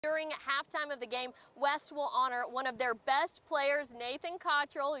During halftime of the game, West will honor one of their best players, Nathan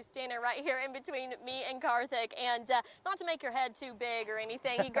Cottrell, who's standing right here in between me and Karthik. And not to make your head too big or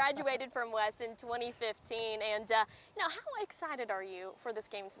anything, he graduated from West in 2015. And how excited are you for this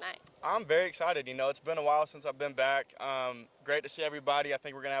game tonight? I'm very excited. It's been a while since I've been back. Great to see everybody. I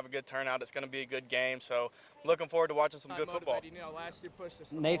think we're going to have a good turnout. It's going to be a good game. So looking forward to watching some good football.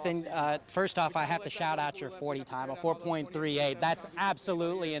 Nathan, first off, I have to shout out your 40 time, a 4.38. That's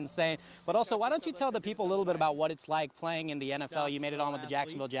absolutely insane. But also, why don't you tell the people a little bit about what it's like playing in the NFL? You made it on with the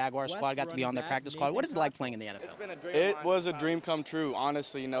Jacksonville Jaguars squad, got to be on their practice squad. What is it like playing in the NFL? It was a dream come true,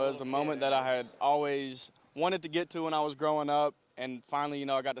 honestly. It was a moment that I had always wanted to get to when I was growing up. And finally,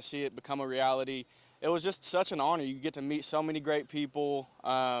 I got to see it become a reality. It was just such an honor. You get to meet so many great people.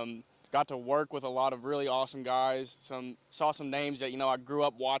 Got to work with a lot of really awesome guys. Saw some names that I grew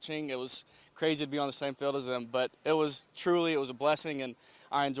up watching. It was crazy to be on the same field as them, but it was a blessing, and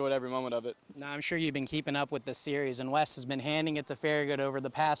I enjoyed every moment of it. Now, I'm sure you've been keeping up with the series, and West has been handing it to Farragut over the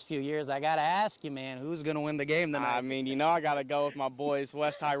past few years. I got to ask you, man, who's going to win the game tonight? I mean, I got to go with my boys,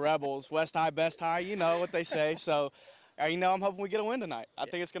 West High Rebels. West High, best high, you know what they say. So, I'm hoping we get a win tonight. I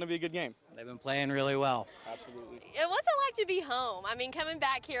think it's going to be a good game. They've been playing really well. Absolutely. What's it like to be home? I mean, coming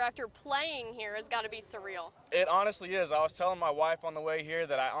back here after playing here has got to be surreal. It honestly is. I was telling my wife on the way here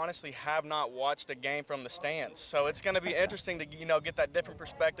that I honestly have not watched a game from the stands. So it's going to be interesting to, get that different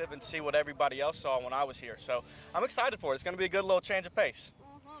perspective and see what everybody else saw when I was here. So I'm excited for it. It's going to be a good little change of pace.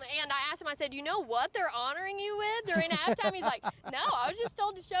 And I asked him, I said, you know what they're honoring you with during halftime? He's like, no, I was just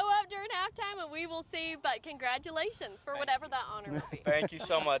told to show up during halftime and we will see. But congratulations for whatever that honor will be. Thank you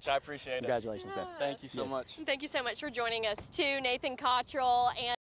so much. I appreciate it. Congratulations, man. Thank you so much. Thank you so much for joining us, too, Nathan Cottrell. And